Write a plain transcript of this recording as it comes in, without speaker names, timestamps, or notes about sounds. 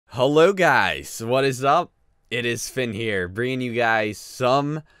Hello guys, what is up? It is Finn here, bringing you guys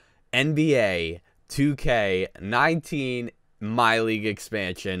some NBA 2K19 MyLeague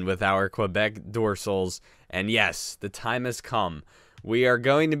expansion with our Quebec Dorsals. And yes, the time has come. We are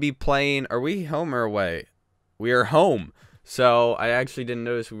going to be playing, are we home or away? We are home. So I actually didn't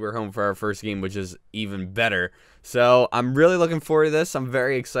notice we were home for our first game, which is even better. So I'm really looking forward to this. I'm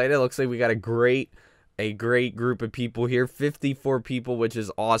very excited. It looks like we got a great group of people here, 54 people, which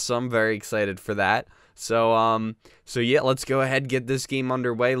is awesome. Very excited for that. So yeah, let's go ahead, get this game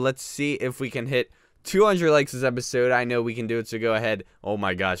underway. Let's see if we can hit 200 likes this episode. I know we can do it, so go ahead. Oh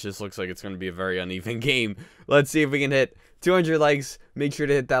my gosh, this looks like it's going to be a very uneven game. Let's see if we can hit 200 likes. Make sure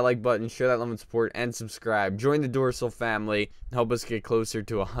to hit that like button, share that love and support, and subscribe. Join the Dorsal family. Help us get closer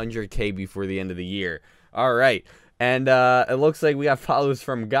to 100K before the end of the year. All right. And it looks like we got follows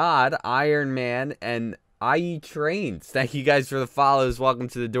from God, Iron Man, and IE Trains. Thank you guys for the follows. Welcome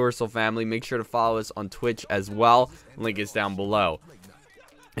to the Dorsal family. Make sure to follow us on Twitch as well. Link is down below.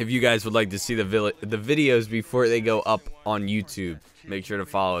 If you guys would like to see the videos before they go up on YouTube, make sure to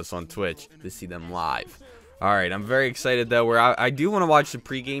follow us on Twitch to see them live. All right, I'm very excited though. I do want to watch the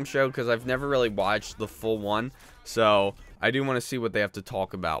pregame show because I've never really watched the full one. So I do want to see what they have to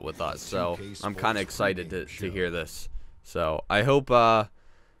talk about with us. So I'm kind of excited to hear this. So I hope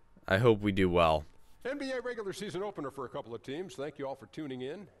we do well. NBA regular season opener for a couple of teams. Thank you all for tuning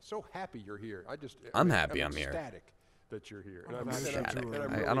in. So happy you're here. I'm happy I'm here. Ecstatic that you're here.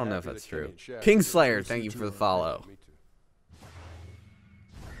 And I don't know if that's true. Kingslayer, thank you for the follow. Me too.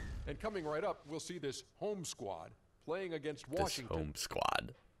 And coming right up, we'll see this home squad playing against Washington. This home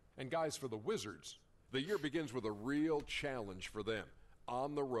squad. And guys, for the Wizards, the year begins with a real challenge for them.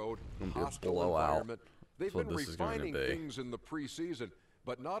 On the road, hostile environment. They've been refining things in the preseason,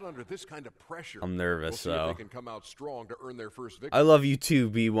 but not under this kind of pressure. I'm nervous, we'll see if they can come out strong to earn their first victory. I love you too,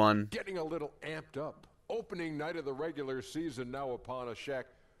 B1. Getting a little amped up. Opening night of the regular season now upon us, Shaq.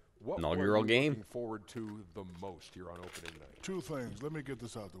 What inaugural game. Looking forward to the most here on opening night? Two things. Let me get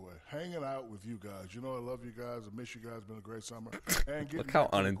this out the way. Hanging out with you guys. You know I love you guys. I miss you guys. Been a great summer. And look how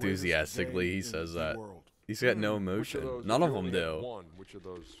unenthusiastically he says that. He's got no emotion. None of them do. Which of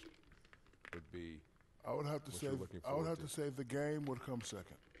those would be? I would have to say. I would have to say the game would come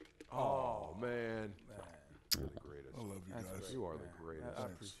second. Oh man. You're the greatest. I love you guys. You are the greatest. I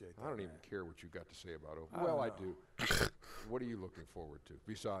appreciate that. I don't even care what you got to say about it. Well, I do. What are you looking forward to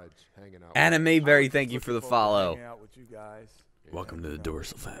besides hanging out? Anime Berry, thank you for the follow. Hanging out with you guys. Welcome to the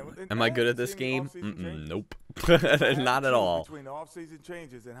Dorsal family. Am I good at this game? Nope. Not at all. Between the off-season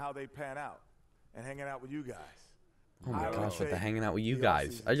changes and how they pan out, and hanging out with you guys. Oh my gosh, with the hanging out with you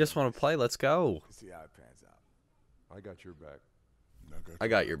guys. I just want to play. Let's go. See how it pans out. I got your back. I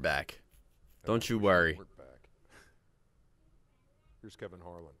got your back. Don't you worry. Here's Kevin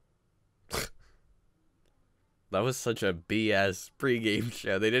Harlan. That was such a BS pregame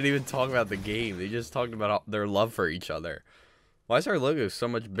show. They didn't even talk about the game. They just talked about their love for each other. Why is our logo so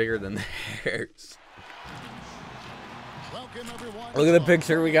much bigger than theirs? Look at the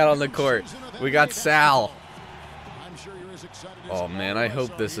picture we got on the court. We got Sal. Oh man, I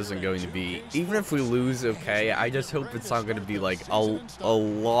hope this isn't going to be, even if we lose, okay, I just hope it's not going to be like a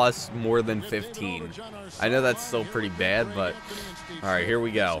loss more than 15. I know that's still pretty bad, but alright, here we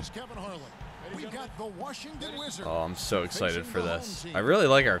go. Oh, I'm so excited for this. I really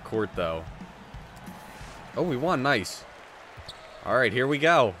like our court though. Oh, we won, nice. Alright, here we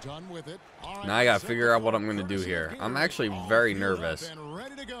go. Now I gotta figure out what I'm going to do here. I'm actually very nervous.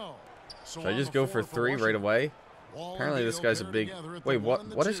 Should I just go for 3 right away? Apparently this guy's a big... Wait,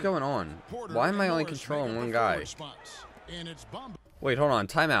 what is going on? Why am I only controlling one guy? Wait, hold on.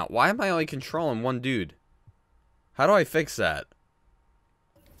 Timeout. Why am I only controlling one dude? How do I fix that?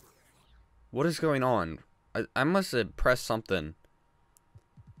 What is going on? I must have pressed something.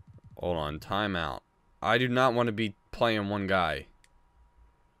 Hold on. Timeout. I do not want to be playing one guy.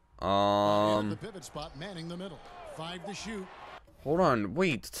 Hold on.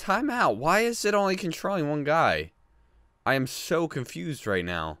 Wait. Timeout. Why is it only controlling one guy? I am so confused right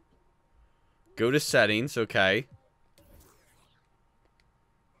now. Go to settings, okay.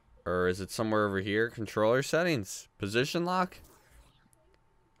 Or is it somewhere over here? Controller settings. Position lock?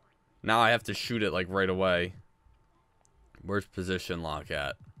 Now I have to shoot it like right away. Where's position lock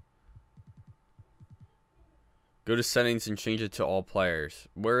at? Go to settings and change it to all players.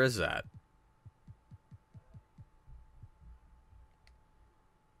 Where is that?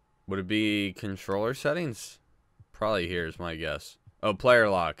 Would it be controller settings? Probably here is my guess. Oh, player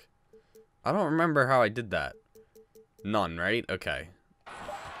lock. I don't remember how I did that. None, right? Okay.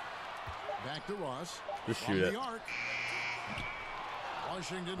 Back to Ross. Just shoot it.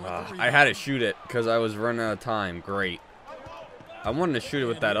 I had to shoot it because I was running out of time. Great. I wanted to shoot it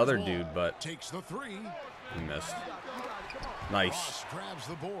with that other dude, but he missed. Nice.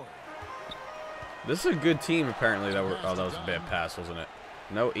 This is a good team, apparently. Oh, that was a bad pass, wasn't it?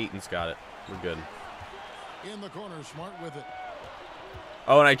 No, Eaton's got it. We're good. In the corner, Smart with it.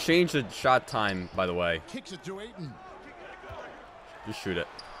 Oh, and I changed the shot time, by the way. Kicks it to Ayton. Just shoot it.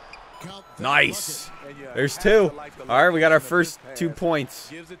 Nice. There's 2. All right, we got our first 2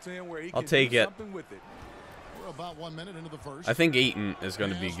 points. I'll take it. We're about 1 minute into the first. I think Ayton is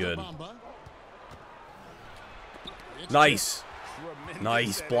going to be good. Nice.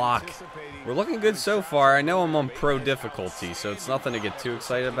 Nice block. We're looking good so far. I know I'm on pro difficulty, so it's nothing to get too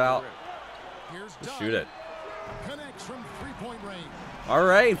excited about. Just shoot it. All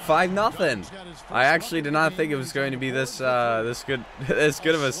right, 5-0. I actually did not think it was going to be this good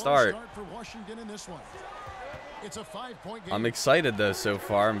of a start. I'm excited though so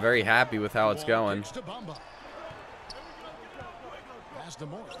far. I'm very happy with how it's going. I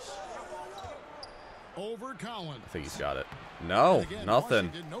think he's got it. No,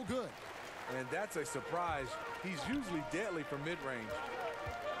 nothing. And that's a surprise. He's usually deadly from mid-range.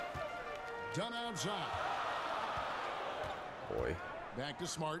 Done outside. Boy. Back to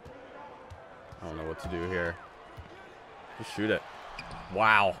Smart. I don't know what to do here. Just shoot it.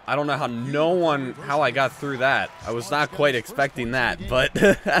 Wow. I don't know how I got through that. I was not quite expecting that, but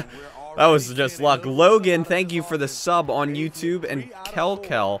that was just luck. Logan, thank you for the sub on YouTube, and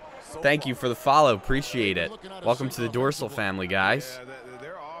Kel, thank you for the follow. Appreciate it. Welcome to the Dorsal family, guys.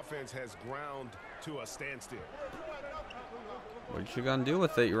 Their offense has ground to a standstill. What you gonna do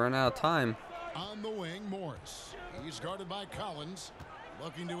with it? You run out of time. On the wing, Morris. He's guarded by Collins,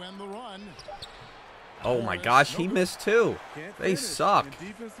 looking to end the run. Oh my gosh, he missed too. They suck.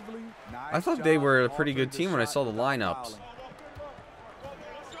 I thought they were a pretty good team when I saw the lineups.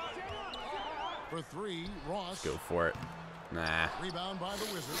 For 3, Ross. Let's go for it. Nah. Rebound by the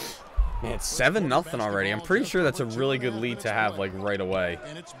Wizards. Man, it's 7-0 already. I'm pretty sure that's a really good lead to have, like, right away.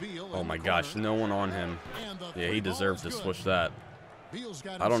 Oh my gosh, no one on him. Yeah, he deserved to switch that.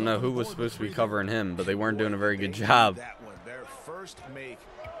 I don't know who was supposed to be covering him, but they weren't doing a very good job. That one, their first make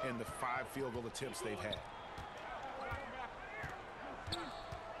in the 5 field goal attempts they've had.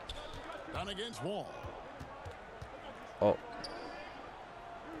 Down against Wall. Oh.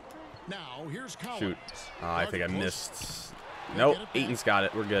 Now here's Collins. Shoot. Oh, I think I missed. Nope, Ayton's got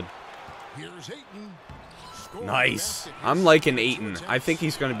it. We're good. Here's Ayton. Nice. I'm liking Ayton. I think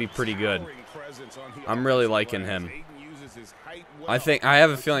he's going to be pretty good. I'm really liking him. I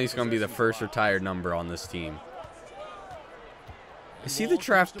have a feeling he's going to be the first retired number on this team. Is he the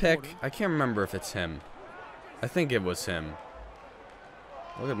draft pick? I can't remember if it's him. I think it was him.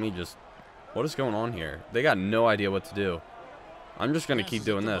 Look at me just... What is going on here? They got no idea what to do. I'm just going to keep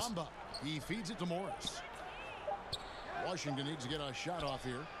doing this. He feeds it to Morris. Washington needs to get a shot off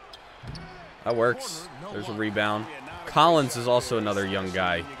here. That works. There's a rebound. Collins is also another young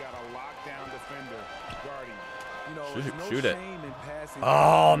guy. Shoot it.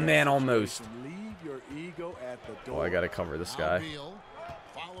 Oh, man, almost. Oh, I got to cover this guy.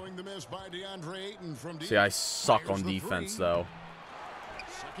 See, I suck on defense, though.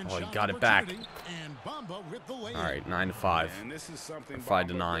 Oh, he got it back. All right, 9-5. Or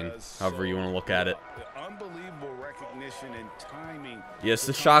 5-9. However you want to look at it. Yes,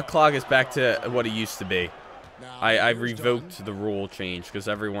 the shot clock is back to what it used to be. I revoked the rule change because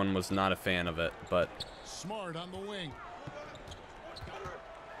everyone was not a fan of it. But Smart on the wing.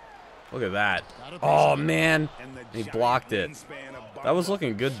 Look at that. Oh, man. He blocked it. That was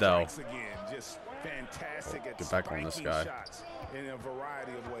looking good, though. Oh, get back on this guy.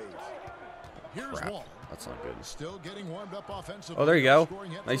 Crap. That's not good. Still getting warmed up offensively. Oh, there you go.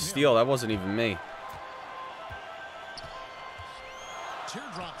 Nice steal. That wasn't even me.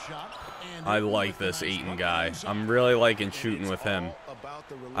 I like this Ayton guy. I'm really liking shooting with him.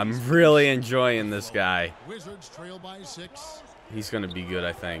 I'm really enjoying this guy. He's going to be good,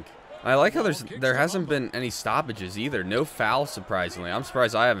 I think. I like how there hasn't been any stoppages either. No fouls, surprisingly. I'm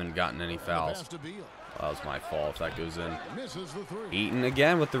surprised I haven't gotten any fouls. Well, that was my fault if that goes in. Ayton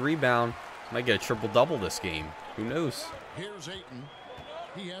again with the rebound. Might get a triple-double this game. Who knows? Here's Ayton.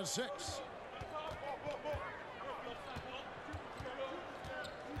 He has 6.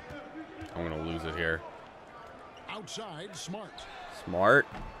 I'm going to lose it here. Outside, Smart. Smart.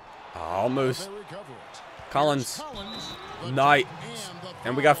 Almost. Collins. Nice.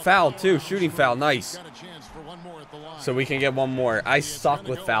 And we got fouled, too. Shooting foul. Nice. So we can get one more. I suck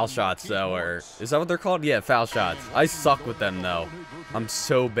with foul shots, though. Or is that what they're called? Yeah, foul shots. I suck with them, though. I'm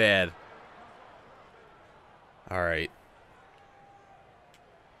so bad. All right.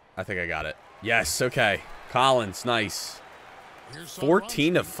 I think I got it. Yes, okay. Collins, nice.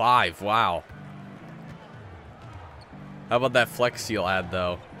 14-5, wow. How about that Flex Seal ad,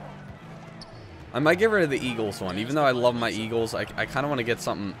 though? I might get rid of the Eagles one. Even though I love my Eagles, I kind of want to get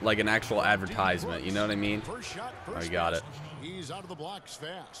something like an actual advertisement. You know what I mean? I got it.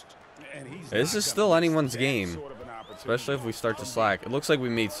 This is still anyone's game, especially if we start to slack. It looks like we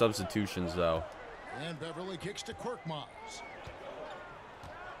made substitutions, though. And Beverly kicks to Quirkmaz.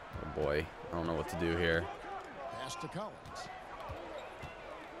 Oh boy, I don't know what to do here. Pass to Collins.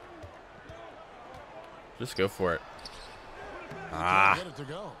 Just go for it. Ah.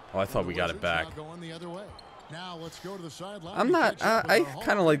 Oh, I thought we got it back. I'm not. I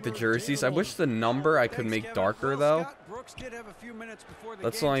kind of like the jerseys. I wish the number I could make darker, though.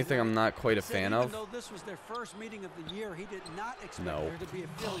 That's the only thing I'm not quite a fan of. No.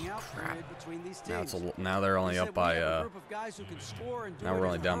 Oh, crap. Now they're only up by. Now we're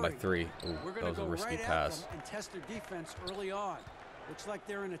only down by 3. Ooh, that was a risky pass. Looks like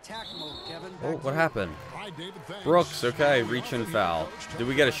they're in attack mode, Kevin. Oh, what happened? Brooks, okay, reach and foul. Did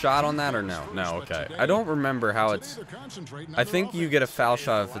we get a shot on that or no? No, okay. I don't remember how it's... I think you get a foul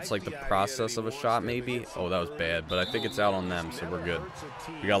shot if it's like the process of a shot, maybe. Oh, that was bad, but I think it's out on them, so we're good.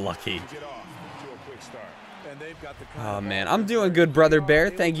 We got lucky. Oh, man. I'm doing good, Brother Bear.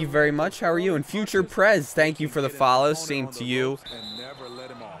 Thank you very much. How are you? And Future Prez, thank you for the follow. Same to you.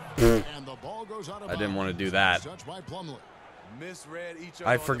 I didn't want to do that.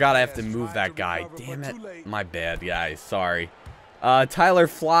 I forgot I have to move that guy. Damn it. My bad, guys. Sorry. Tyler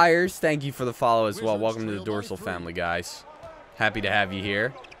Flyers, thank you for the follow as well. Welcome to the Dorsal family, guys. Happy to have you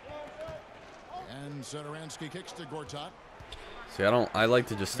here. See, I like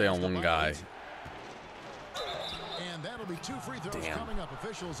to just stay on one guy. Damn.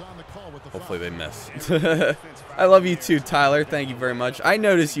 Hopefully they miss. I love you too, Tyler. Thank you very much. I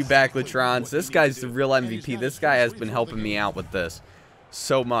notice you back, Latrons. This guy's the real MVP. This guy has been helping me out with this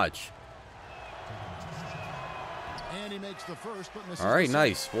so much. All right,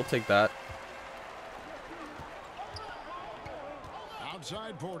 nice. We'll take that.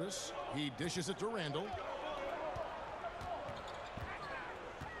 Outside Portis. He dishes it to Randall.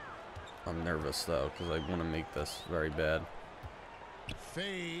 I'm nervous, though, because I want to make this very bad.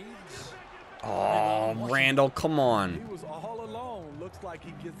 Fades. Oh, Randall, come on. He was all alone. Looks like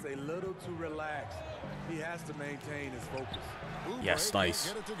he gets a little too relaxed. He has to maintain his focus. Yes,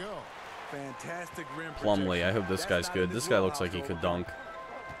 nice. Fantastic rim Plumlee, I hope this guy's good. This guy looks like he could dunk.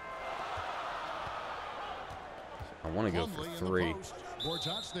 I want to go for 3.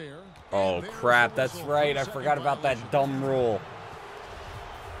 Oh, crap. That's right. I forgot about that dumb rule.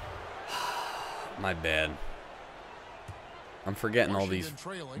 My bad. I'm forgetting all these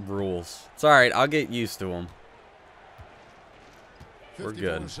rules. It's all right. I'll get used to them. We're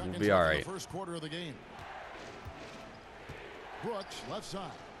good. We'll be all right. Brooks, left side.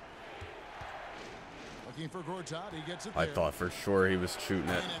 Looking for Gortat. He gets it I there. thought for sure he was shooting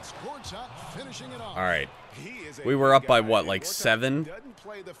it. And it's Gortat finishing it off. All right. We were up by what, like 7?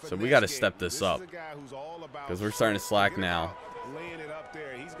 So we got to step this up because we're starting to slack now. Laying it up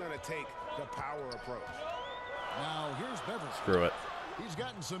there. He's going to take the power approach. Now here's Beverly. Screw it. He's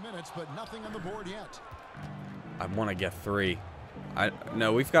gotten some minutes, but nothing on the board yet. I want to get 3.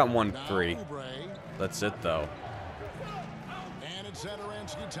 No, we've got 1-3. That's it though. And it's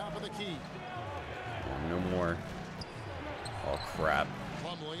Zadaransky, top of the key. Oh, no more. Oh crap.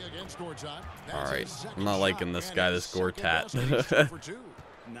 All right. I'm not liking this guy, this Gortat.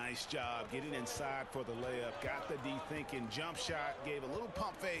 Nice job getting inside for the layup. Got the D-thinking jump shot, gave a little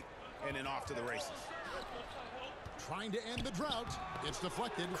pump fake, and then off to the races. Trying to end the drought. It's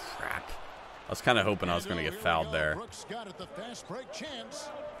deflected. Crap. I was kind of hoping I was going to get fouled there.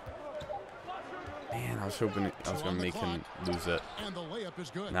 Man, I was hoping I was going to make him lose it.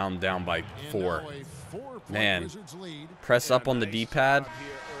 Now I'm down by 4. Man. Press up on the D-pad.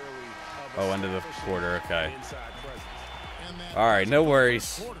 Oh, end of the quarter. Okay. All right, no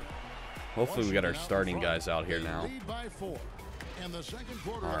worries. Hopefully we got our starting guys out here now. All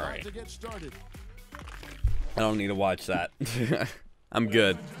right. I don't need to watch that. I'm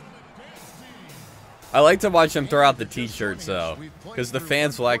good. I like to watch them throw out the t-shirts, though, because the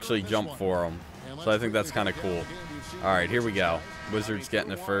fans will actually jump for them. So I think that's kind of cool. All right, here we go. Wizards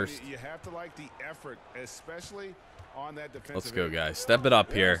getting it first. Let's go, guys. Step it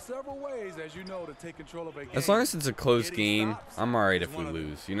up here. As long as it's a close game, I'm all right if we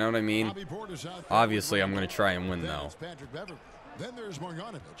lose. You know what I mean? Obviously, I'm going to try and win, though. Then there's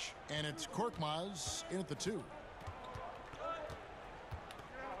Marjanovic, and it's Quirkmaz in at the 2.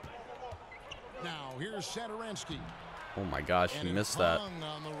 Now, here's Zadaransky. Oh my gosh, he missed that. On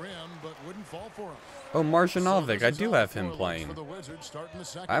the rim, but wouldn't fall for him. Oh, Marjanovic, I do have him playing.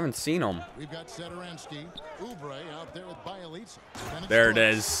 I haven't seen him. We've got Sederansky, Oubre out there with Bielitsa. There it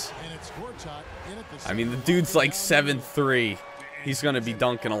is. I mean, the dude's like 7'3". He's going to be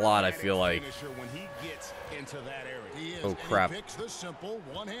dunking a lot, I feel like. Oh, crap.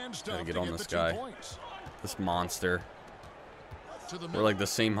 Gotta get on this guy. This monster. We're like the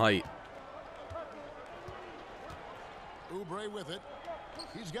same height. Oubre with it.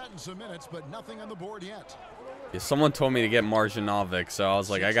 He's gotten some minutes, but nothing on the board yet. Yeah, someone told me to get Marjanovic, so I was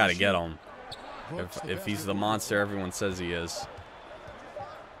like, I gotta get him. If he's the monster everyone says he is.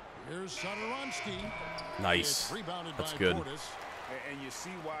 Here's Sederansky. Nice. That's good. And you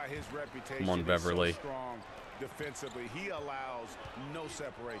see why his reputation Come on, Beverly. is so strong defensively. He allows no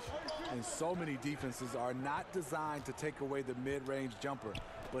separation. And so many defenses are not designed to take away the mid-range jumper,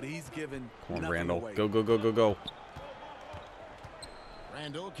 but he's given Come on, nothing Randall. away. Go, go, go, go, go.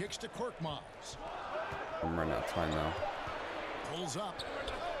 Randall kicks to Korkmaz. I'm running out of time now. Pulls up.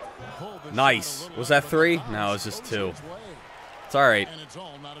 Nice. Was that 3? No, it was just 2. It's all right.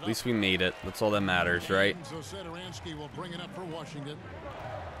 At least we made it. That's all that matters, right? So Sederansky will bring it up for Washington.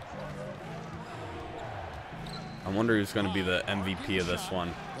 I wonder who's going to be the MVP of this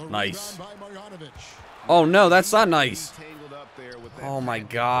one. Nice. Oh, no, that's not nice. Oh, my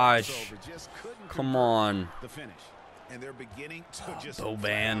gosh. Come on. And they're beginning to just fall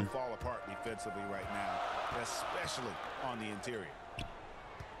apart defensively right now, especially on the interior.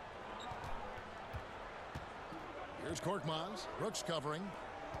 Here's Korkmaz. Brooks covering.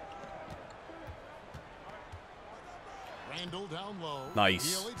 Randall down low.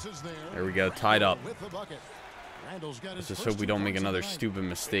 Nice. There we go. Tied up. With the bucket. Let's just hope we don't make another stupid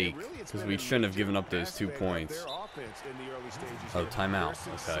mistake, because we shouldn't have given up those 2 points. Oh, timeout.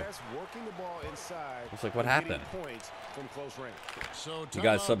 Okay. Looks like what happened? You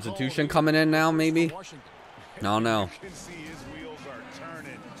got a substitution coming in now, maybe? No.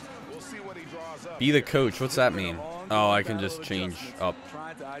 Be the coach. What's that mean? Oh, I can just change up.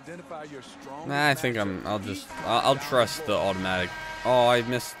 Nah, I think I'll trust the automatic. Oh, I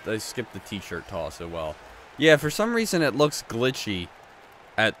skipped the t-shirt toss. Oh well. Yeah, for some reason it looks glitchy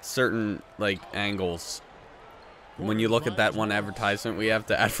at certain like angles. When you look at that one advertisement, we have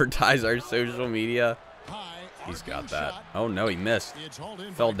to advertise our social media. He's got that. Oh no, he missed.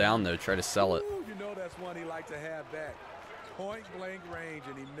 Fell down though. Try to sell it. You know that's one he liked to have back. Point blank range,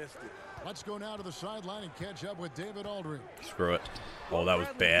 and he missed it. Let's go now to the sideline and catch up with David Aldridge. Screw it. Oh, that was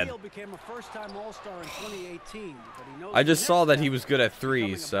bad. Became a first-time All-Star in 2018, but he knows I just saw that he was good at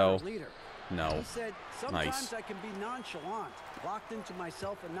threes, so no. He said, sometimes Nice. I can be nonchalant, locked into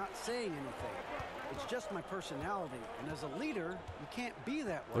myself and not saying anything. It's just my personality, and as a leader, you can't be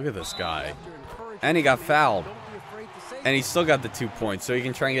that way. Look at this guy. And he got fouled. And he still got the 2 points, so he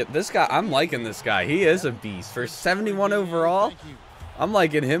can try and get this guy. I'm liking this guy. He is a beast. For 71 overall, I'm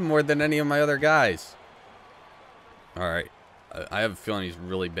liking him more than any of my other guys. All right. I have a feeling he's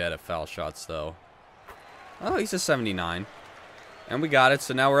really bad at foul shots, though. Oh, he's a 79. And we got it,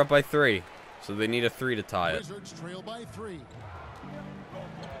 so now we're up by 3. So they need a 3 to tie it. Wizards trail by 3.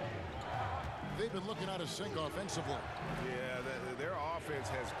 They've been looking out of sync offensively. Yeah, their offense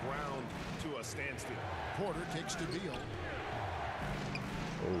has ground to a standstill. Porter kicks to Beal.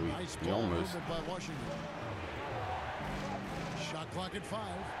 Oh, Nice he ball almost. movement by Washington. Shot clock at 5.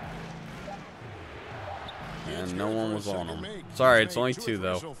 And no one was on him. Sorry, it's only 2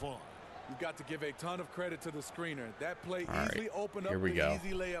 though. You've got to give a ton of credit to the screener. That play All right, easily opened up here we the go.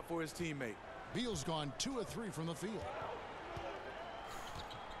 easy layup for his teammate. Beal's gone 2 of 3 from the field.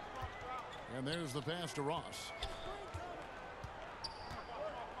 And there's the pass to Ross.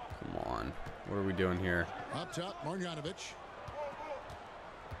 Come on. What are we doing here? Up top, Marjanovic.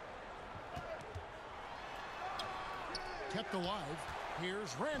 Kept alive.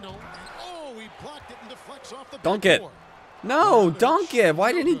 Here's Randall. Oh, he blocked it and deflects off the Dunk it. backboard. No, dunk it.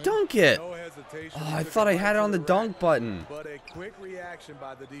 Why didn't he dunk it? No hesitation. Oh, I thought I had it on the dunk button. But a quick reaction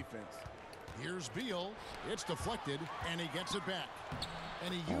by the defense. Here's Beal. It's deflected, and he gets it back.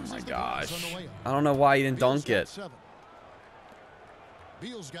 And he Oh uses my the glass gosh. on the layup. I don't know why he didn't Beal's dunk got it. 7.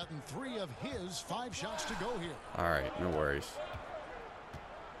 Beal's gotten 3 of his 5 shots to go here. All right, no worries.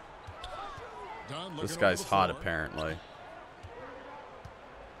 Dunn This looking guy's over the hot, floor. apparently.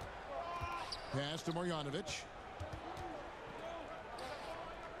 Pass to Marjanovic.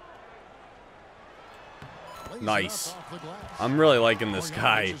 Nice. I'm really liking this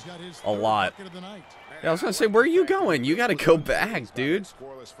guy a lot. Yeah, I was going to say, where are you going? You got to go back, dude.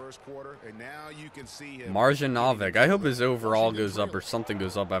 Marjanovic. I hope his overall goes up or something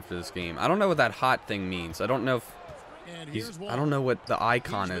goes up after this game. I don't know what that hot thing means. I don't know if I don't know what the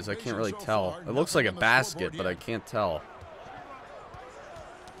icon is. I can't really tell. It looks like a basket, but I can't tell.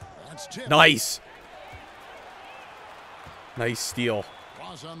 Nice. Nice steal.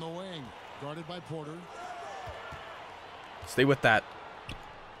 On the wing, guarded by Porter. Stay with that.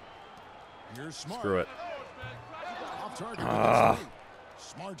 Screw it.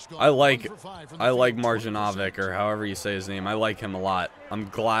 I like Marjanovic, or however you say his name. I like him a lot. I'm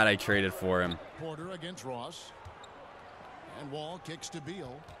glad I traded for him. Porter against Ross. And Wall kicks to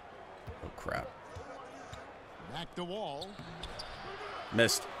Beal. Oh crap. Back to Wall.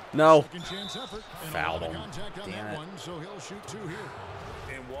 Missed. No. Fouled him. Damn it. So he'll shoot 2 here.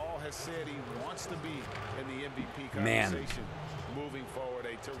 And Wall has said he wants to be in the MVP Man. conversation. Moving forward,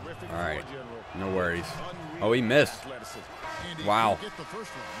 a terrific All right. general. No worries. Oh, he missed. Wow.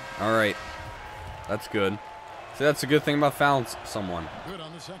 All right. That's good. See, that's a good thing about fouling someone. Good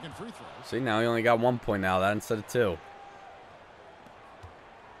on the second free throw. See, now he only got 1 point now, that instead of 2.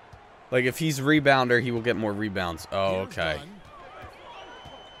 Like, if he's rebounder, he will get more rebounds. Oh, okay.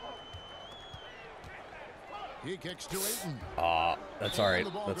 He kicks to Ayton. That's all right.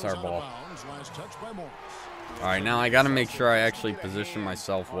 That's our ball. All right, now I got to make sure I actually position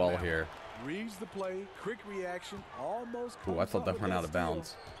myself well here. Reads the play, quick reaction, almost. Ooh, I thought that went out of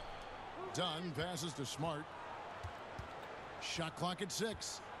bounds. Dunn passes to Smart. Shot clock at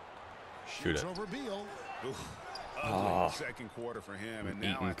 6. Shoot it. Over Beal. Second quarter for him, and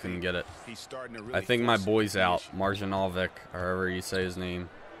now Eaton couldn't get it. He's starting to really I think my boy's out. Marjanovic, or however you say his name.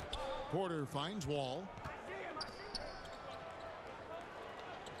 Porter finds Wall.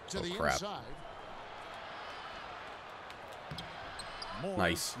 To the crap. inside.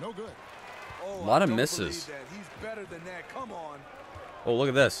 Nice. No good. A lot of misses. He's better than that. Come on. Oh, look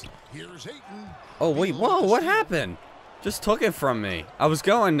at this. Here's Ayton. Oh, wait. Whoa, what happened? Just took it from me. I was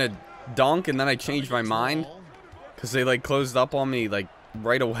going to dunk, and then I changed my mind. Because they, like, closed up on me, like,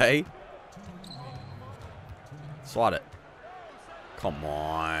 right away. Swat it. Come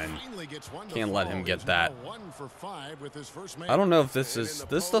on. Can't let him get that. I don't know if this is...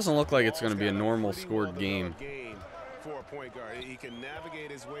 This doesn't look like it's going to be a normal scored game. For a point guard, he can navigate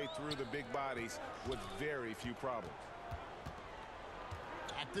his way through the big bodies with very few problems.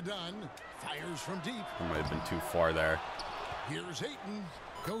 Back to Dunn. Fires from deep. I might have been too far there. Here's Ayton.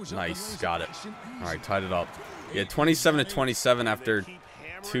 Goes nice, got it. All right, tied it up. Yeah, 27-27 after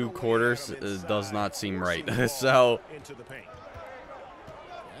 2 quarters does not seem right. So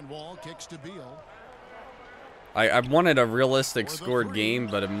and Wall kicks to Beal. I wanted a realistic scored game,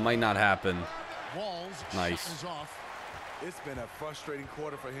 but it might not happen. Nice. It's been a frustrating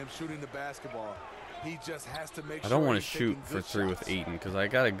quarter for him shooting the basketball. He just has to make sure. I don't want to shoot for 3 with Ayton because I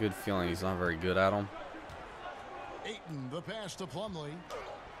got a good feeling he's not very good at them. Ayton, the pass to Plumlee.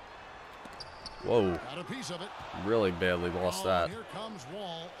 Whoa. Got a piece of it. Really badly lost that. Here comes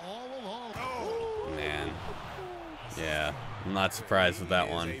Wall all alone. Man. Yeah, I'm not surprised with that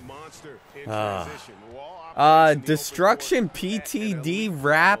one. Destruction PTD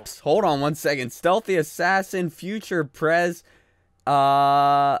Raps. Hold on 1 second. Stealthy Assassin, Future Prez,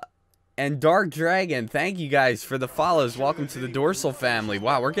 and Dark Dragon. Thank you guys for the follows. Welcome to the Dorsal family.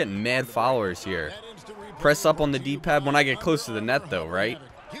 Wow, we're getting mad followers here. Press up on the D-pad when I get close to the net, though, right?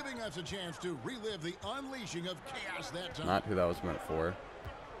 Giving us a chance to relive the unleashing of chaos that time. Not who that was meant for.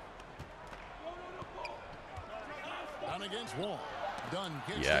 Down against Wall. Dunn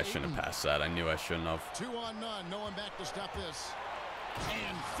kicks Yeah, I shouldn't have passed that. I knew I shouldn't have. 2 on none. No one back to stop this.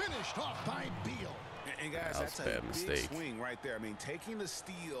 And finished off by Beal. And guys, That was that's a bad big mistake. swing right there. I mean, taking the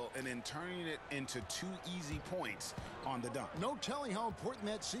steal and then turning it into 2 easy points on the dunk. No telling how important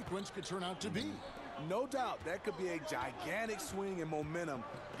that sequence could turn out to be. No doubt that could be a gigantic swing in momentum,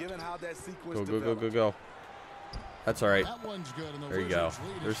 given how that sequence Go, go, developed. go, go, go. That's all right. That one's good, and the There you go. Wizards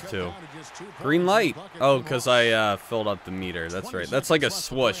lead is There's cut 2. down to just 2 Green points. light. Bucket Oh, from because Ross. I filled up the meter. That's right. That's like a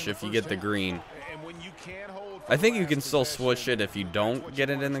swoosh if you get the green. And when you can't hold I think you can still swoosh it if you don't get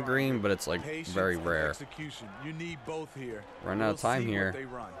it in the green, but it's like Patience very and rare. execution. You need both here. Running out of time We'll see here. what they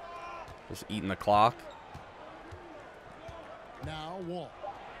run. Just eating the clock. Now Wall.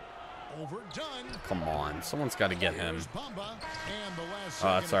 Over Dunn. Come on. Someone's got to get him. Here's Bamba, and the last Oh,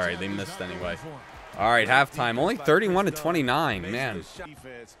 that's second all right. They attack is missed not anyway. going for him. All right, halftime. Only 31-29. Man.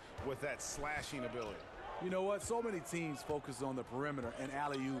 defense with that slashing ability. You know what? So many teams focus on the perimeter and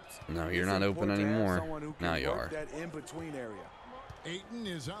alley-oops. No, you're It's not open important to have anymore. someone who can Now you work are. that in-between area. Ayton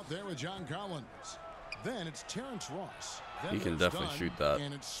is out there with John Collins. Then it's Terrence Ross. Then He can there's definitely Dunn, shoot that.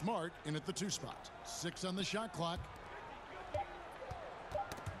 And it's Smart in at the 2 spot. 6 on the shot clock.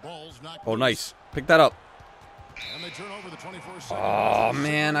 Ball's knocked Oh, loose. nice. Pick that up. And they turn over the 24-second. Oh,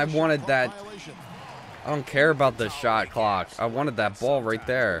 man. I wanted that. I don't care about the shot clock. I wanted that ball right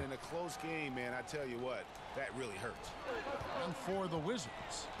there. In a close game, man, I tell you what, that really hurts. And for the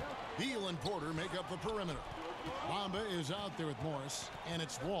Wizards, Beal and Porter make up the perimeter. Bamba is out there with Morris, and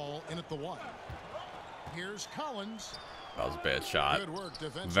it's Wall in at the 1. Here's Collins. That was a bad shot. Good work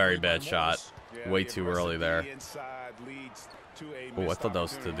defensively Very by bad shot. Yeah, Way the too early there. aggressivity inside leads to a Oh, I missed thought that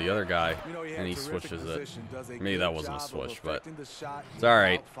was to opportunity. the other guy, You know, he and he had terrific switches it. position, does a Maybe good that wasn't a job of switch, but affecting the shot it's all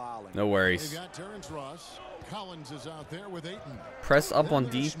right. without fouling. No They've worries. got Terrence Ross. Collins is out there with Ayton. Press up on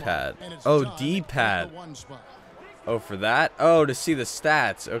Then there's D-pad. Smart, and it's Oh, John at D-pad. the 1 spot. Oh, for that? Oh, to see the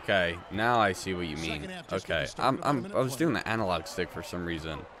stats. Okay, now I see what you mean. Second half just Okay, getting started with a minute I was play. doing the analog stick for some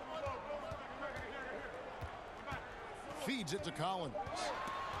reason. Feeds it to Collins.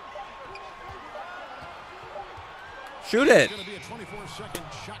 Shoot it! It's going to be a 24-second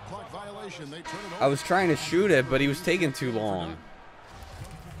shot clock violation. They turn it over. I was trying to shoot it, but he was taking too long.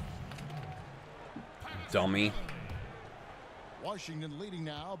 Dummy. Washington leading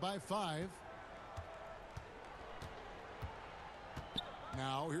now by 5.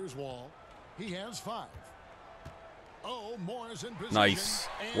 Now here's Wall. He has 5. Oh, Morris in position. Nice.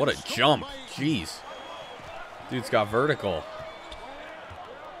 And What a stolen jump. by Ayton. Jeez. Dude's got vertical.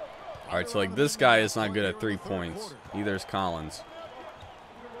 Alright, so like this guy is not good at 3 points. Neither is Collins.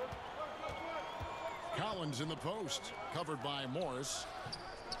 Collins in the post, covered by Morris.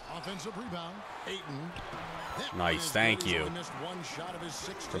 Offensive rebound. Ayton. That Nice, one is thank good. He's you. only missed 1 shot of his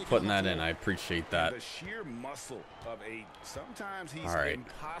 6 For taken putting on that the in, floor. I appreciate that. The sheer muscle of Ayton. Sometimes he's All right.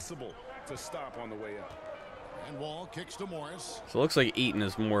 impossible to stop on the way up. And Wall kicks to Morris. So it looks like Eaton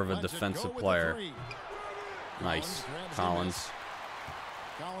is more of a Lets it go defensive with the player. 3. Nice. grabs the Collins. miss.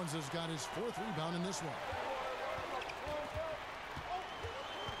 Collins has got his 4th rebound in this one.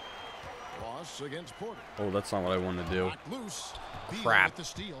 Ross against Porter. Oh, that's not what I wanted to do. Knocked loose. Beal Crap. with the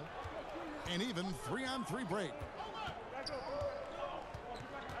steal. And even 3-on-3 break.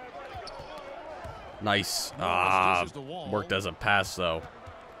 Nice. Morris Ah, dishes the wall. worked as a pass though.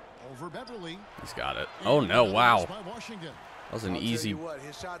 Over Beverly. He's got it. Oh no! Wow, By Washington. that was an I'll tell easy you what,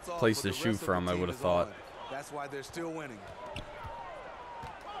 his shot's off, place but to the shoot rest of from, the I team would have is thought. on. That's why they're still winning.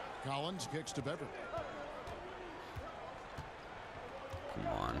 Collins kicks to Beverly. Come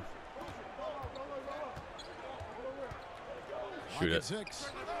on. Shoot it. 6.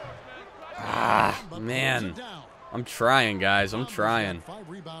 Ah, But man. pulls it down. I'm trying, guys. I'm Bamba's got trying. 5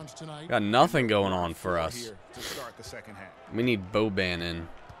 rebounds tonight. Got nothing going on for us. Here to start the second half. We need Boban in.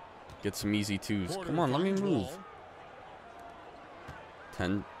 Get some easy twos. Porter Come on, let me finds move. Wall.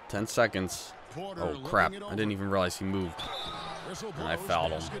 10 seconds. Porter Oh looking crap! it I didn't over. even realize he moved. Whistle and I blows,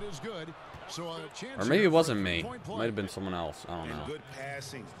 fouled him. basket is good. So a chance Or maybe here it for wasn't a me. three-point play. Might have been someone else. I don't And know. good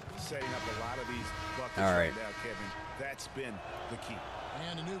passing, setting up a lot of these buckets All right. now, Kevin. That's been the key.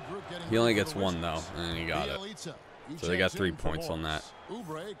 And a new group getting He only ready for gets the one though, Wizards. and then he got it. Bielitsa. He So they got checks 3 in for points on that. Morris.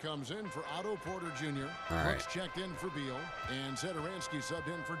 Oubre comes in for Otto Porter Jr. All right. Brooks checked in for Beal. And Zedaransky subbed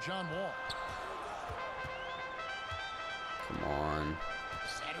in for John Wall. Come on.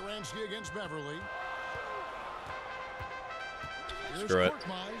 Zedaransky against Beverly. Here's Screw it.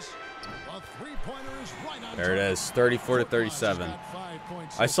 Korkmaz. A three-pointer is right on There it target. is. 34 to Korkmaz 37. got 5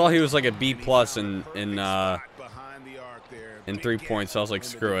 points. I saw he was like a B plus in Perfect spot behind the arc there. in Big 3 gap points. So I was like, in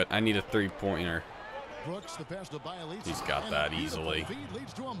the screw it. I need a 3-pointer. Brooks, the pass to Bielitsa. He's got And that a beautiful easily. feed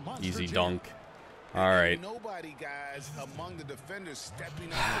leads to a monster Easy jam. dunk. All right. Nobody, guys, among the defenders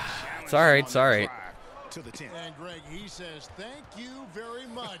stepping up to challenge It's all right, on it's the all right. drive to the 10. And Greg, he says thank you very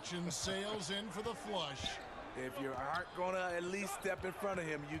much and sails in for the flush. If you aren't going to at least step in front of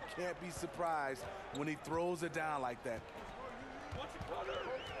him, you can't be surprised when he throws it down like that.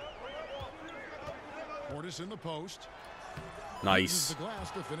 Portis in the post. Nice. The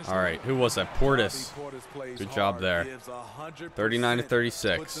glass to finish All the right. night. Who was that? Portis. Portis plays Good job hard, there. gives 100%, 39 to puts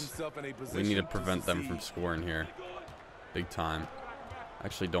 36. himself in a We need to position prevent them from succeed. scoring here. Big time.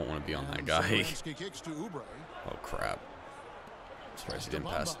 Actually, don't want to be on that And guy. Zedaransky kicks to Oubre. Oh crap. Surprised he didn't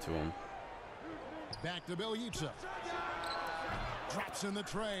pass it to him. Back to Bielitsa. Drops in the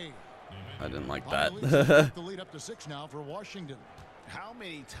tray. I didn't like that. Bielitsa got the lead up to 6 now for Washington. How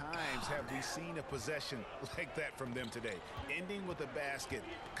many times have we seen a possession like that from them today? Ending with a basket,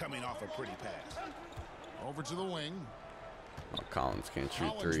 coming off a pretty pass. Over to the wing. Oh, Collins can't shoot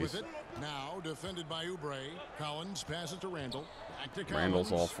Collins with threes. it. Now defended by Oubre. Collins passes to Randall. Back to Collins.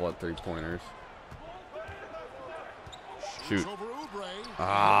 Randall's awful at 3-pointers. Shoots Shoot. over Oubre.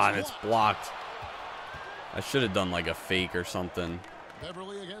 Ah, and it's blocked. I should have done like a fake or something.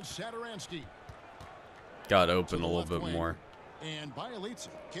 Beverly against Zedaransky. Got To open the a little left bit wing. more. And Bielitsa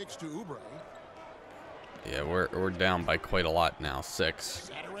kicks to Oubre. Yeah, we're down by quite a lot now.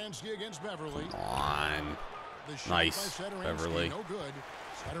 6. Sadaransky against Beverly. Come on. Nice, Beverly. No good.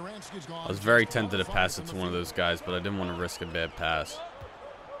 I was very tempted to pass it to one of those guys, but I didn't want to risk a bad pass.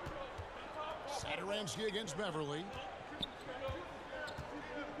 Sadaransky against Beverly.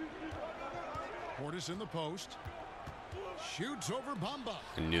 Portis in the post. Shoots over Bamba.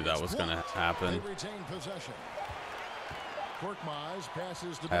 I knew that was going to happen. They retain possession. Korkmaz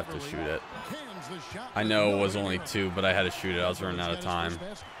passes to I have Beverly. to shoot it. Cans the shot. I know it was only 2, but I had to shoot it. I was running out of time.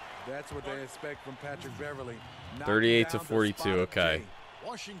 That's what they expect from Patrick Beverly. 38 to 42. Okay.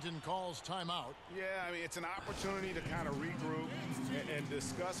 Washington calls timeout. Yeah, I mean, it's an opportunity to kind of regroup and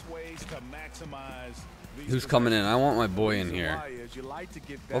discuss ways to maximize. Who's coming in? I want my boy in here.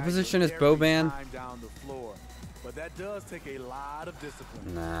 What position is Boban? But that does take a lot of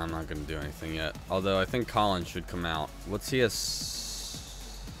discipline. Nah, I'm not going to do anything yet. Although I think Collins should come out. What's he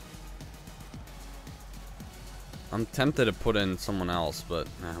I'm tempted to put in someone else, but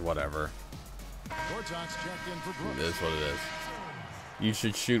whatever. It is what it is. You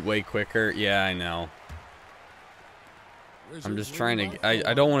should shoot way quicker. Yeah, I know. I'm just trying to...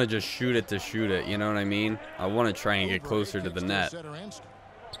 I don't want to just shoot it to shoot it. You know what I mean? I want to try and get closer to the net.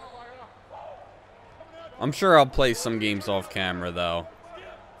 I'm sure I'll play some games off camera, though.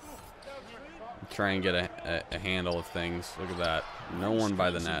 Try and get a handle of things. Look at that. No one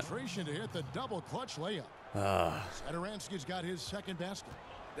by the net. Sadaransky's got his second basket.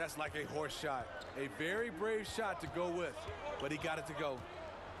 That's like a horse shot. A very brave shot to go with, but he got it to go.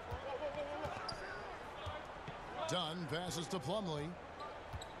 Dunn passes to Plumlee.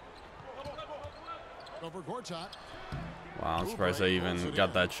 Over Gortat. Wow, I'm surprised I even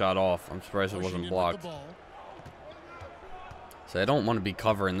got that shot off. I'm surprised it wasn't blocked. So I don't want to be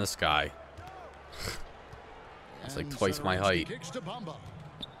covering this guy. It's like twice my height.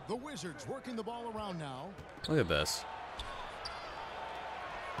 The Wizards working the ball around now. Look at this.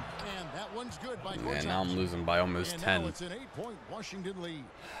 And that one's good by Man, now I'm losing by almost 10. It's an 8-point Washington lead.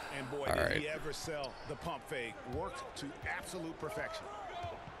 And boy, all did he ever sell the pump fake. Worked to absolute perfection.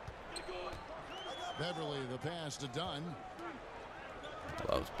 Beverly, the pass to Dunn.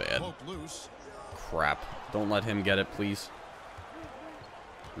 That was bad. Loose. Crap. Don't let him get it, please.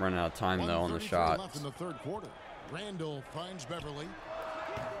 I'm running out of time, though, on the shot. Left in the third quarter. Randall finds Beverly.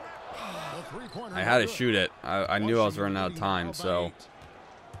 I had to shoot it. I knew I was running out of time, so...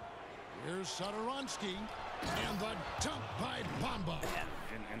 Here's Sadaransky. And the dump by Bamba.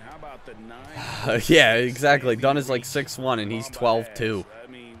 And how about the 9? Yeah, exactly. Dunn is like 6'1", and he's 12'2". I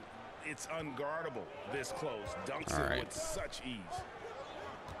mean, it's unguardable this close. Dunks it with such ease.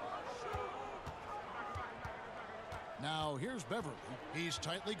 Now here's Beverly. He's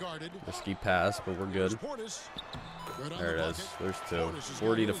tightly guarded. Risky pass, but we're good. There it is. There's 2.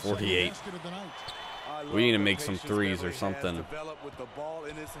 40 to 48. We need to make some threes or something.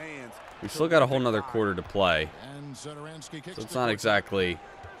 We still got a whole nother quarter to play. So it's not exactly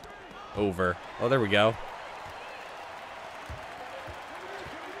over. Oh, there we go.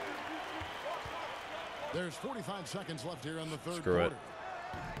 There's 45 seconds left here in the third Screw it.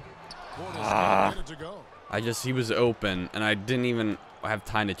 quarter. He was open, and I didn't even have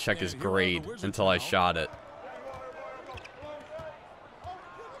time to check his grade until I shot it.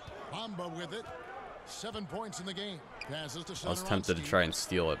 Bamba with it. 7 points in the game. Passes to I was tempted to try and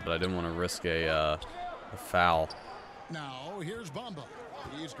steal it, but I didn't want to risk a foul. Now here's Bamba.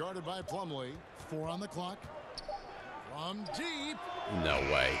 He's guarded by Plumlee. 4 on the clock. From deep. No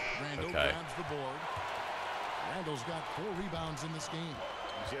way. Randall Okay. grabs the board. Randall's got 4 rebounds in this game.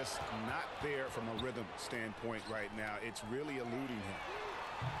 Just not there from a rhythm standpoint right now. It's really eluding him.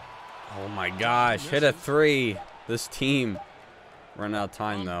 Oh my gosh, hit a 3. This team. Run out of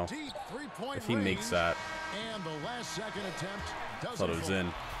time though. If he makes that. And the last second attempt Thought it was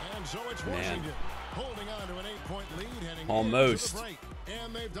in. And so it's Man. Washington holding on to an 8-point lead heading Almost. into the break.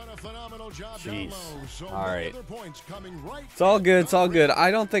 And they've done a phenomenal job Jeez. down low. So All right. other points coming right. It's all good. It's all good.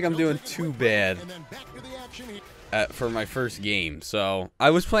 I don't think I'm doing too bad And then back to the action here. for my first game. So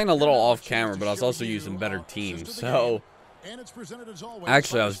I was playing a little off camera, but I was also using better teams. So And it's presented as always.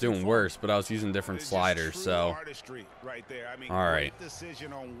 actually, I was doing worse, but I was using different sliders. So all right.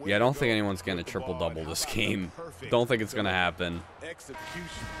 Yeah, I don't think anyone's getting a triple-double this game. Don't think it's gonna happen.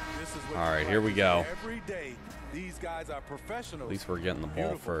 All right, here we go. Every day, these guys are professionals. At least we're getting the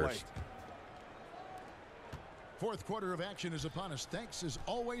ball first. Fourth quarter of action is upon us. Thanks as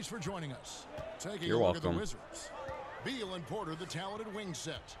always for joining us. Taking You're a look at welcome. the Wizards. Beal and Porter, the talented wing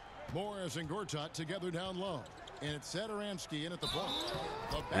set. Morris and Gortat together down low. And it's Sadaransky in at the point.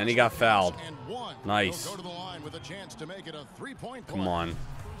 And he got fouled. And one. Nice. He'll go to the line with a chance to make it a 3-point play. Come on.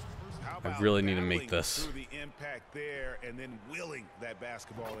 I really need to make this. The impact there and then willing that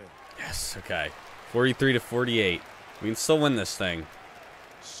basketball in. Yes, okay. 43-48. We can still win this thing.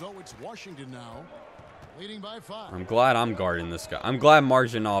 So it's Washington now, leading by 5. I'm glad I'm guarding this guy. I'm glad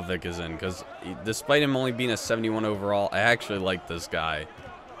Marjanovic is in, because despite him only being a 71 overall, I actually like this guy.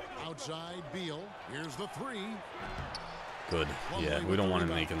 Outside Beal. Here's the 3. Good. Yeah, we don't want him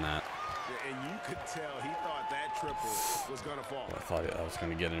making that. And you could tell he thought that triple was going to fall. I thought I was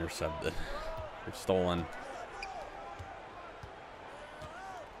going to get intercepted. Or stolen.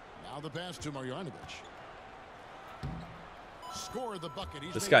 Now the pass to Marjanovic. Score the bucket.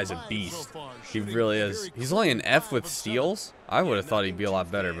 This guy's a beast. He really is. He's only an F with steals. I would have thought he'd be a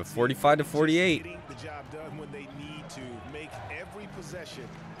lot better, but 45-48. The job done when they need to make every possession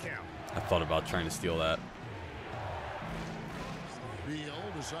count. I thought about trying to steal that. Beal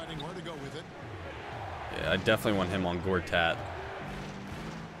deciding where to go with it. Yeah, I definitely want him on Gortat.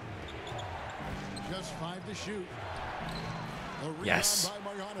 Just 5 to shoot. Yes.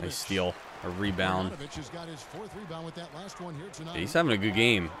 Nice steal. A rebound. Has got his 4th rebound with that last one here tonight. Yeah, he's having a good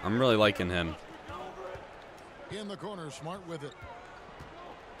game. I'm really liking him. In the corner, Smart with it.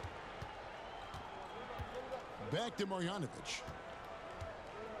 Back to Marjanovic.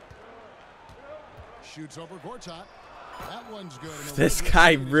 Shoots over Gortat. That one's good. This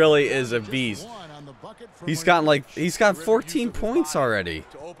guy really is a beast. He's got 14 points already.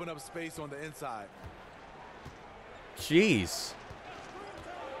 To open up space on the inside. Jeez.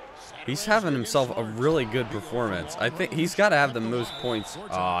 He's having himself a really good performance. I think he's got to have the most points. Oh,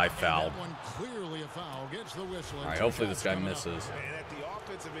 I fouled. All right, hopefully this guy misses.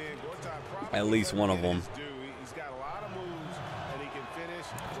 At least one of them. He's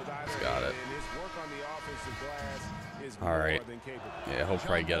got it. All right. Yeah, he'll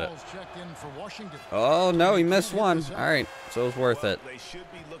probably get it. Oh, no, he missed one. All right, so it was worth it.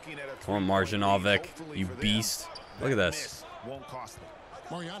 Come on, Marjanovic, you beast. Look at this.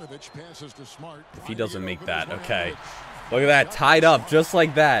 If he doesn't make that, okay. Look at that, tied up just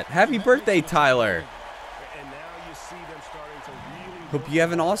like that. Happy birthday, Tyler. Hope you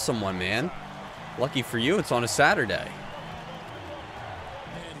have an awesome one, man. Lucky for you, it's on a Saturday.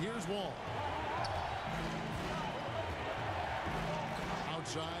 And here's Wall.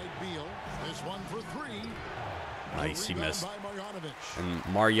 Outside Beal. This one for 3. Nice, he missed. And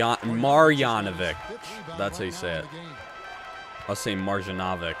Marjanovic. That's how you say it. I was saying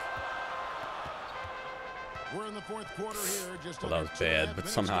Marjanovic. We're in the 4th quarter here. Just well, that was bad, but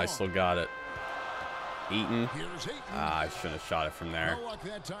somehow I still got it. Eaton. I shouldn't have shot it from there.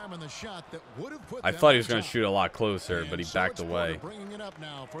 I thought he was going to shoot a lot closer, but he backed away. Bringing it up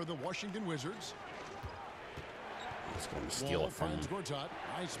now for the Washington Wizards. He's going to steal it from him.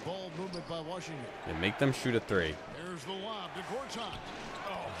 Nice ball movement by Washington. Yeah, make them shoot a 3. There's the lob to Gortat.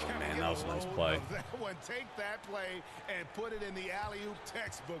 Oh, man, that was a nice play. Take that play and put it in the alley-oop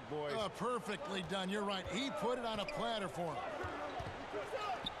textbook, boys. Perfectly done. You're right. He put it on a platter for him.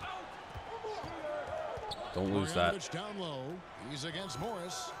 Don't lose that. Down low. He's against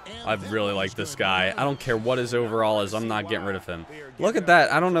Morris. I really like this guy. I don't care what his overall is. I'm not getting rid of him. Look at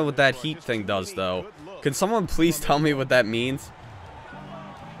that. I don't know what that heat thing does, though. Can someone please tell me what that means?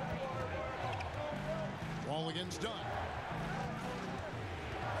 Wall against Dunn.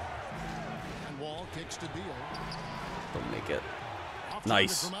 And Wall kicks to Beal. Don't make it.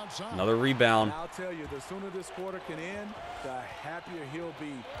 Nice. Another rebound. I'll tell you, the sooner this quarter can end, the happier he'll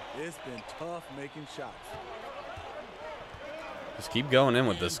be. It's been tough making shots. Just keep going in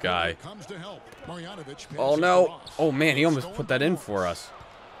with this guy. Oh, no. Oh, man, he almost put that in for us.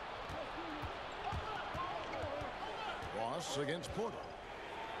 Against Porter.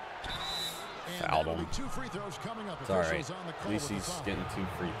 Fouled him. It's all right. At least he's getting 2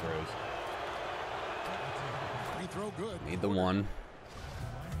 free throws. Free throw good. Need the 1.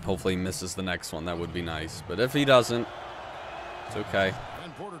 Hopefully he misses the next one. That would be nice. But if he doesn't, it's okay.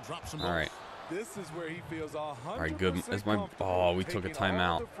 All right. This is where he feels 100% all right, good. As my we took a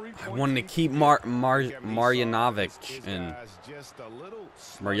timeout. I wanted to keep Marjanovic in.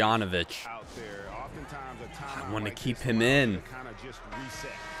 Marjanovic. I want to keep him in.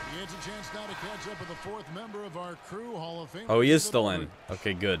 Oh, he is still in.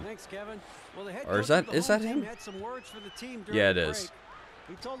 Okay, good. Thanks, Kevin. Well, the head or is coach that of the him? had some words for the team during Yeah, it the is. break.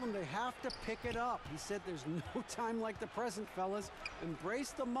 He told them they have to pick it up. He said there's no time like the present, fellas.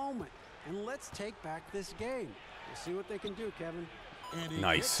 Embrace the moment, and let's take back this game. We'll see what they can do, Kevin.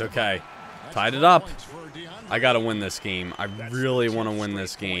 Nice. Okay. Tied it up. I got to win this game. I really want to win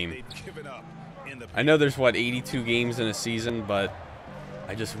this game. I know there's, what, 82 games in a season, but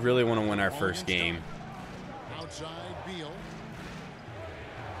I just really want to win our first game. Outside Beal.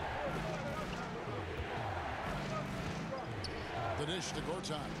 The dish to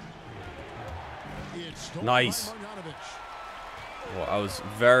Gorton. It's nice. Well, I was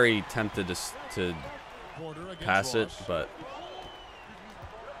very tempted to pass it, but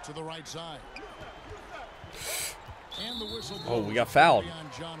to the right side. And the whistle oh, we got fouled.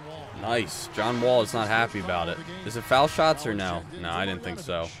 Nice. John Wall is not happy about it. Is it foul shots or no? No, I didn't think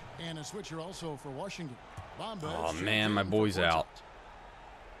so. And a switcher also for Washington. Oh man, my boy's out.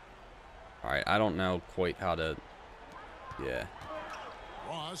 All right, I don't know quite how to. Yeah.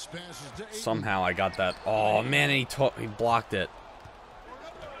 Somehow I got that. Oh man, he blocked it.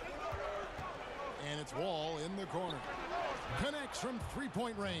 And it's Wall in the corner. Connects from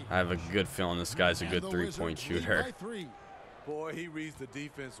three-point range. I have a good feeling this guy's a good three-point shooter. Boy, he reads the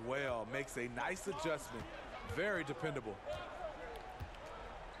defense well. Makes a nice adjustment. Very dependable.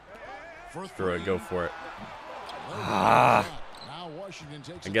 Screw it, go for it. Ah.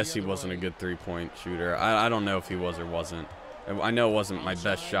 I guess he wasn't a good three-point shooter. I don't know if he was or wasn't. I know it wasn't my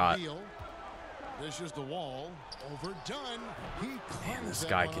best shot. This is the Wall. Overdone. Man, this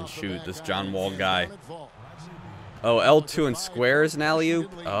guy can shoot. This John Wall guy. Oh, L2 and square is an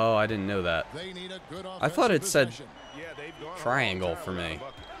alley-oop? Oh, I didn't know that. I thought it said triangle for me.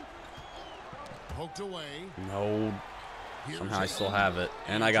 No. Somehow I still have it.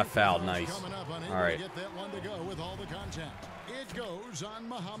 And I got fouled. Nice. All right.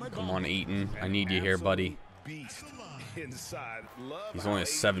 Come on, Eaton. I need you here, buddy. He's only a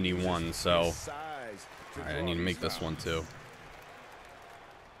 71, so. All right, I need to make this one, too.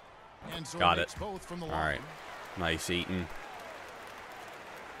 Got it. All right. Nice, Eaton.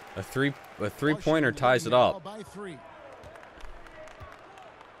 A three-pointer ties it up. I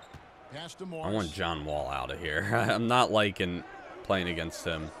want John Wall out of here. I'm not liking playing against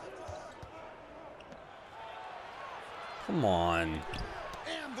him. Come on.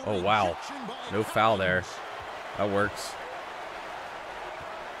 Oh, wow. No foul there. That works.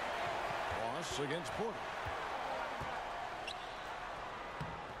 Against Porter.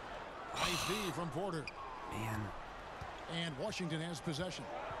 Nice D from Porter. Man. And Washington has possession.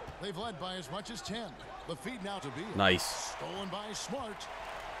 They've led by as much as 10. The feed now to Beal. Nice. Stolen by Smart.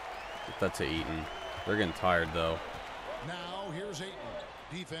 Get that to Eaton. They're getting tired though. Now here's Eaton.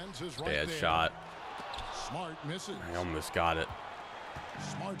 Defense is right Bad there. shot. Smart misses. I almost got it.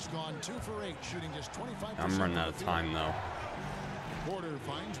 Smart's gone 2 for 8, shooting just 25%. I'm running out of time though. Porter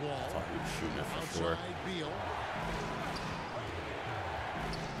finds Wall. I thought he was shooting it for sure. Beal.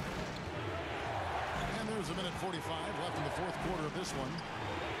 And there's a minute 45 left in the fourth quarter of this one.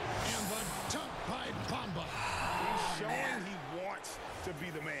 And the dunk by Bamba. He's showing he wants to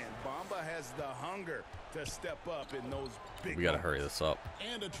be the man. Bamba has the hunger to step up in those big. We got to hurry this up.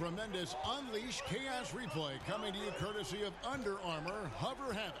 And a tremendous Unleash Chaos replay coming to you courtesy of Under Armour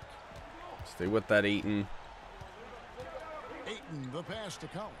Hover Havoc. Stay with that, Eaton. Ayton, the pass to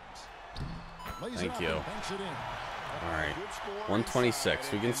Collins. Thank you. All right,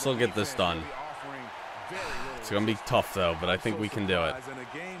 126. We can still get this done. It's gonna be tough though, but I think we can do it. In a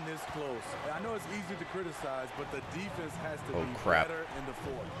game this close, I know it's easy to criticize, but the defense has to be crap. better in the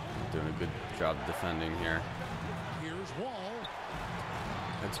fourth. Doing a good job defending here. Here's Wall.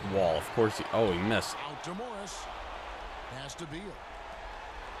 It's Wall, of course. Oh, he missed. Out to Morris. Pass to Beal.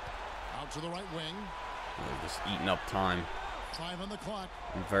 Out to the right wing. They're just eating up time. 5 on the clock.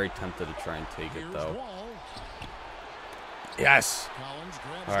 I'm very tempted to try and take it though. Wall. Yes. Collins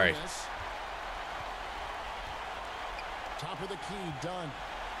grabs all right. This. Top of the key, done.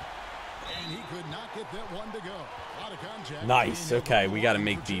 And he could not get that one to go. Out of contact. Nice. Okay, we got to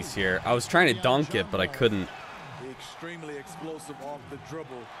make these here. I was trying to dunk it, but I couldn't. Extremely explosive off the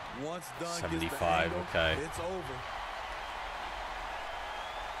dribble. Once done, 75. Okay. It's over.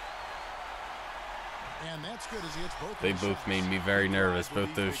 And that's good as he hits both. They both made me very nervous,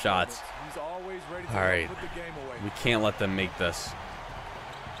 both those shots. He's always ready to all right. put the game away. We can't let them make this.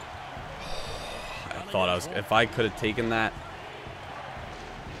 I thought I was. If I could have taken that.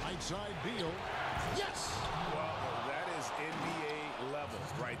 Right side Beal. Yes. Well, that is NBA level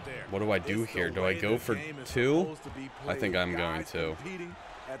right there. What do I do here? Do I go for 2? I think I'm going to.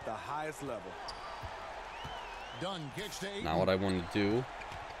 At the highest level. Dunn kicks to Ayton. Not what I want to do.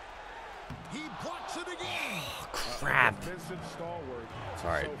 He blocks it again. Crap. It's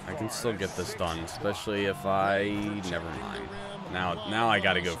alright. I can still get this done, especially if I. Never mind. Now I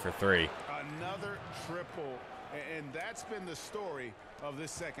got to go for 3. Another triple, and that's been the story of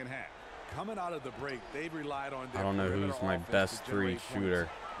this second half. Coming out of the break, they've relied on. I don't know who's my best 3 shooter.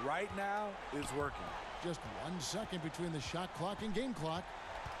 Right now, it's working. Just 1 second between the shot clock and game clock.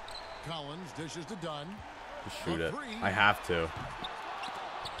 Collins dishes to Dunn. Just shoot it. I have to.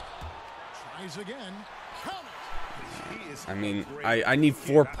 Tries again. Count it. I mean, I need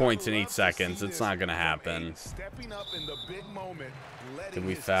 4 points in 8 seconds. It's not going to happen. Did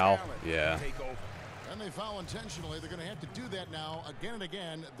we foul? Yeah. And they foul intentionally. They're going to have to do that now again and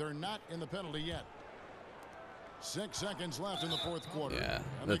again. They're not in the penalty yet. 6 seconds left in the fourth quarter. Yeah,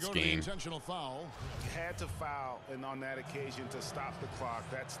 and that's game. Intentional foul. Had to foul, and on that occasion to stop the clock.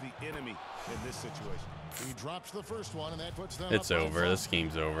 That's the enemy in this situation. He drops the first one, and that puts them It's up over. This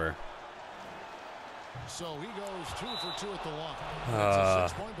game's over. So he goes 2 for 2 at the line.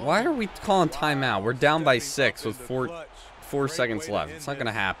 Why are we calling timeout? We're down by 6 with 4 seconds left. It's not going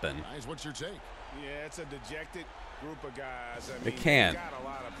to happen. What's your take? Yeah, it's a dejected group of guys. I mean, It can't. got a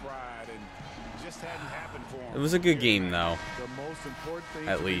lot of pride and just hadn't happened for them. It was a good game, though. The most important thing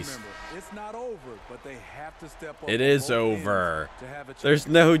At to least. remember, it's not over, but they have to step up. It is over. To have a There's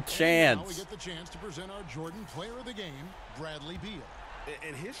no Now we chance. get the chance to present our Jordan Player of the Game, Bradley Beal.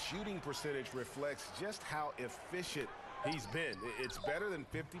 And his shooting percentage reflects just how efficient he's been. It's better than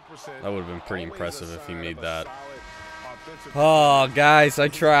 50%. That would have been pretty Always impressive a if he sign made of a that. solid offensive Oh, guys, I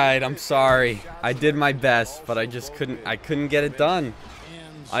tried. I'm sorry. I did my best, but I just couldn't. I couldn't get it done.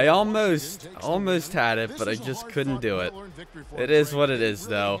 I almost had it, but I just couldn't do it. It is what it is,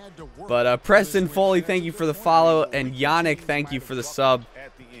 though. But Preston Foley, thank you for the follow, and Yannick, thank you for the sub.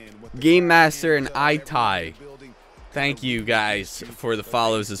 Game Master and iTie, thank you guys for the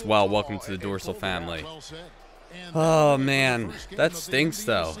follows as well. Welcome to the Dorsal family. Oh man, that stinks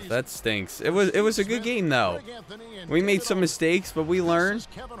though. That stinks. It was a good game though. We made some mistakes, but we learned.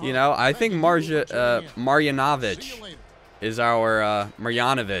 You know, I think Marjanovic is our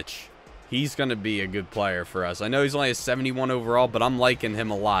Marjanovic. He's gonna be a good player for us. I know he's only a 71 overall, but I'm liking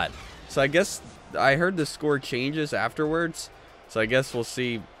him a lot. So I guess I heard the score changes afterwards. So I guess we'll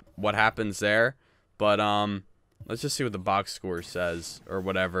see what happens there. But let's just see what the box score says or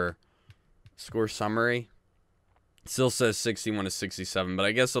whatever. Score summary. Still says 61 to 67, but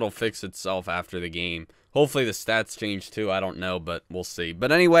I guess it'll fix itself after the game. Hopefully the stats change too. I don't know, but we'll see.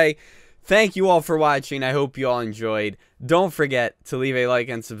 But anyway, thank you all for watching. I hope you all enjoyed. Don't forget to leave a like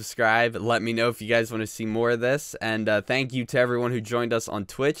and subscribe. Let me know if you guys want to see more of this. And thank you to everyone who joined us on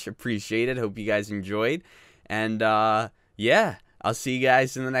Twitch. Appreciate it. Hope you guys enjoyed. And yeah, I'll see you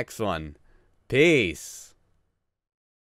guys in the next one. Peace.